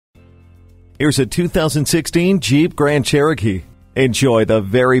Here's a 2016 Jeep Grand Cherokee. Enjoy the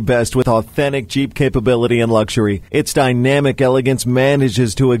very best with authentic Jeep capability and luxury. Its dynamic elegance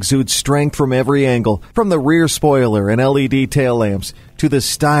manages to exude strength from every angle, from the rear spoiler and LED tail lamps to the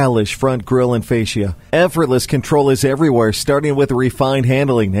stylish front grille and fascia. Effortless control is everywhere, starting with refined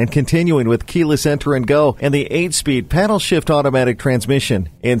handling and continuing with keyless enter and go and the 8-speed paddle shift automatic transmission.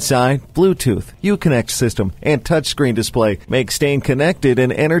 Inside, Bluetooth, Uconnect system, and touchscreen display make staying connected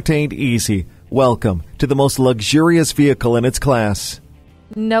and entertained easy. Welcome to the most luxurious vehicle in its class.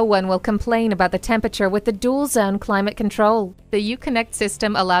 No one will complain about the temperature with the dual-zone climate control. The Uconnect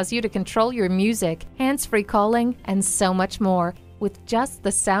system allows you to control your music, hands-free calling, and so much more with just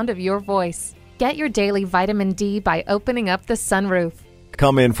the sound of your voice. Get your daily vitamin D by opening up the sunroof.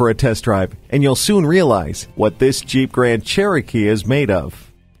 Come in for a test drive, and you'll soon realize what this Jeep Grand Cherokee is made of.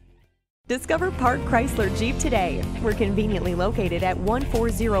 Discover Park Chrysler Jeep today. We're conveniently located at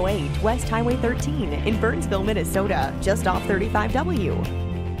 1408 West Highway 13 in Burnsville, Minnesota, just off 35W.